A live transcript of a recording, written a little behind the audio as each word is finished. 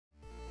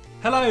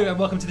Hello and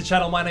welcome to the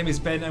channel, my name is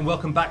Ben and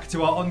welcome back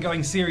to our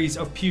ongoing series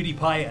of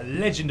PewDiePie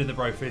Legend of the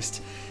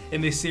Brofist.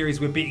 In this series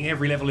we're beating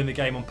every level in the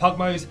game on Pug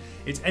Mode.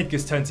 It's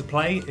Edgar's turn to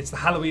play, it's the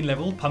Halloween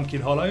level,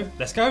 Pumpkin Hollow.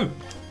 Let's go!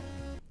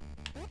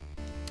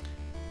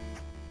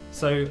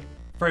 So,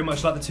 very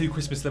much like the two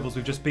Christmas levels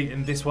we've just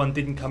beaten, this one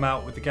didn't come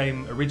out with the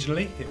game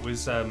originally. It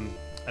was an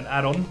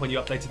add-on when you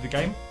updated the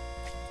game.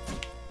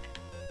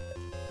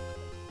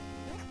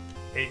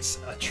 It's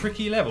a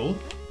tricky level.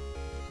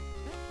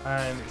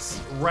 And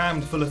it's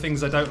rammed full of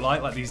things I don't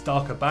like these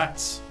darker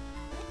bats.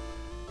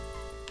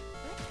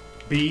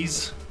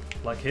 Bees,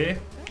 like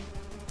here.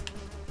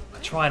 I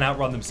try and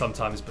outrun them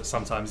sometimes, but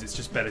sometimes it's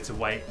just better to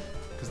wait,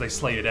 because they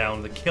slow you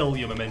down, they kill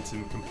your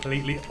momentum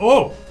completely.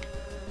 Oh!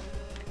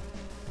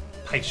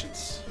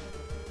 Patience.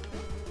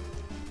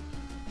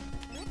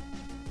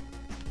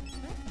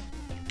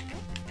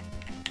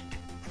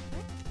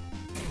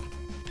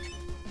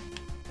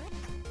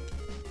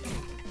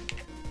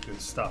 Good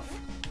stuff.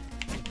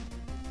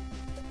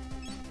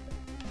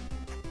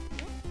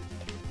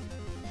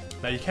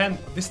 Now you can,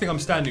 this thing I'm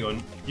standing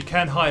on, you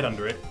can hide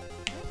under it.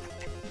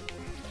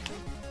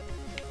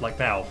 Like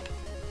now.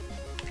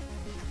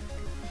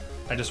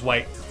 And just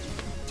wait.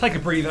 Take a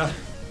breather.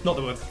 Not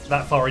that we're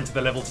that far into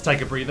the level to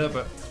take a breather,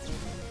 but...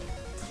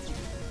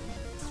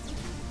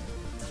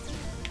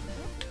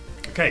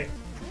 Okay.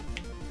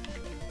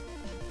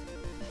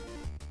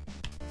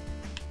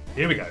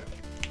 Here we go.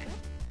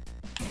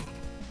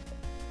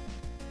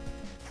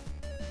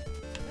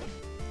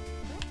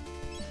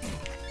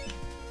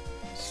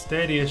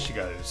 Steady as she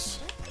goes.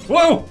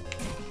 Whoa!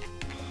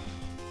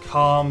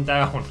 Calm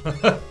down.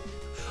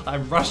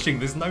 I'm rushing,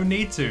 there's no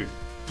need to.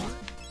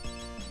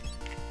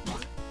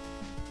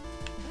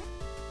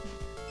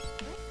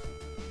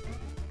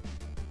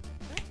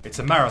 It's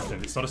a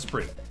marathon, it's not a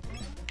sprint.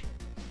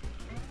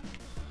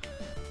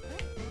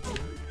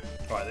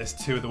 Right, there's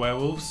two of the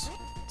werewolves.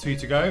 2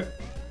 to go.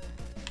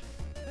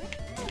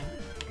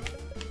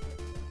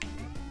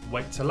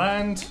 Wait to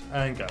land,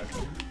 and go.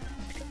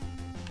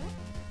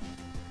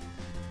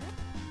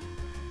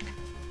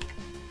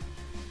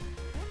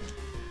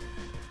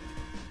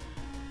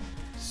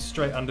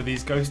 Straight under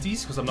these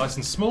ghosties because I'm nice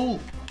and small.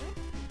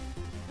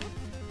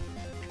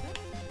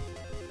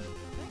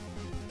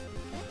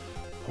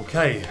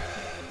 Okay.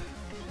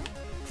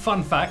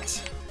 Fun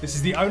fact, this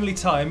is the only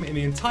time in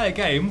the entire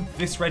game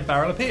this red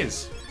barrel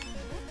appears.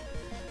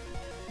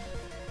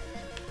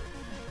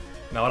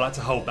 Now I like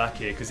to hold back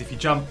here because if you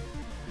jump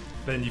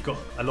then you've got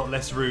a lot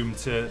less room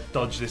to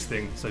dodge this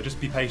thing. So just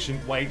be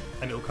patient, wait,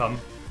 and it'll come.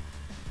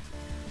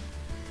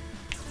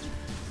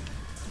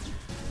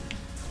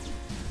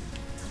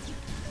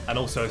 And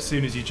also, as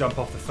soon as you jump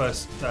off the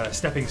first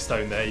stepping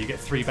stone there, you get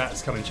 3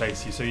 bats come and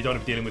chase you, so you don't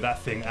have to be dealing with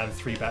that thing and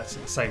 3 bats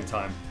at the same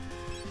time.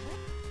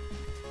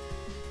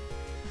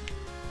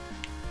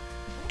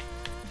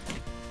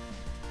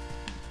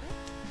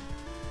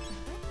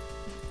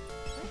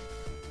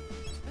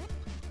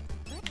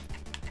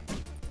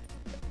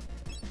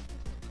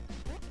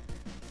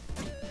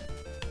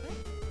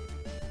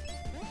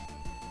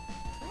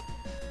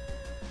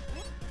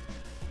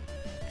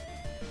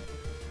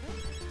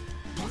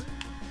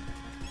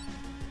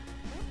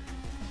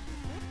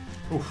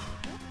 Oof.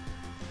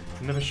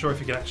 I'm never sure if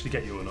he can actually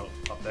get you or not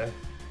up there.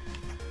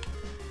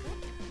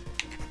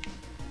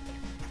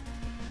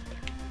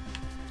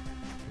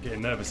 I'm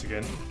getting nervous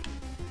again.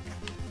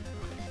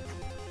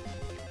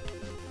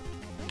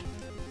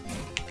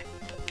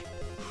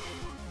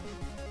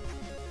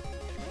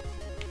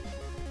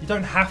 You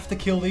don't have to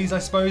kill these, I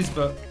suppose,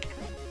 but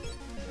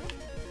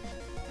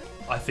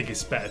I think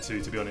it's better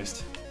to be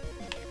honest.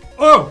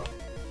 Oh!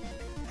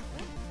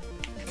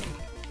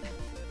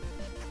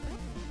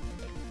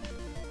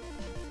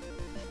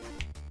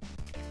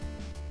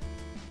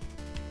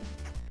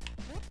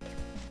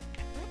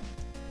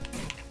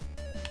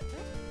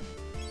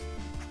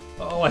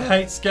 Oh, I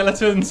hate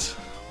skeletons!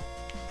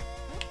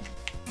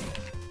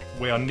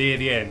 We are near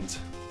the end.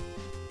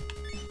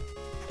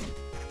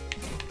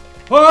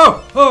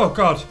 Oh! Oh,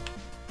 God!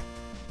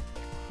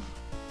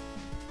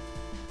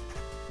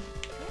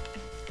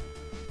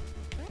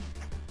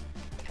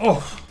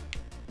 Oh!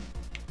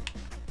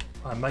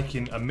 I'm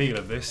making a meal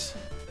of this.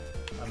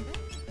 And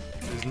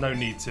there's no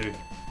need to.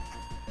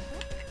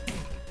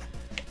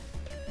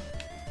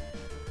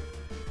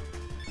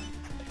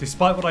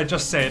 Despite what I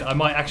just said, I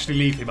might actually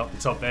leave him up the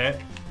top there.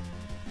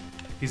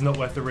 He's not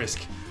worth the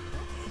risk.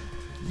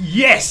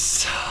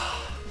 Yes!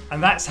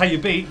 And that's how you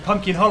beat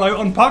Pumpkin Hollow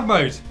on Pug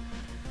Mode.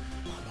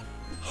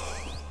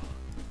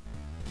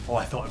 Oh,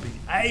 I thought it'd be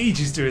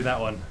ages doing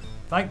that one.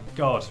 Thank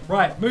God.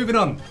 Right, moving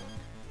on.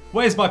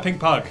 Where's my pink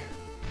pug?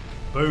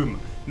 Boom.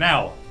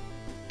 Now,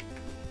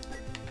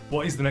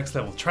 what is the next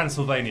level?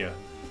 Transylvania.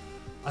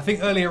 I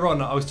think earlier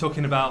on I was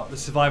talking about the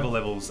survival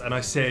levels and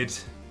I said,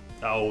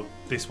 oh,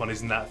 this one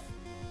isn't that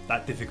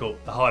difficult.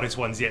 The hardest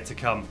one's yet to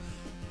come.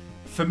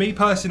 For me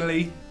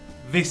personally,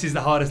 this is the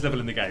hardest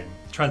level in the game,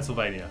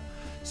 Transylvania.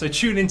 So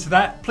tune into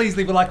that. Please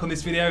leave a like on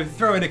this video,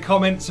 throw in a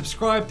comment,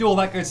 subscribe, do all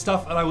that good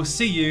stuff, and I will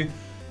see you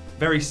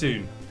very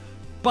soon.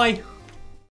 Bye!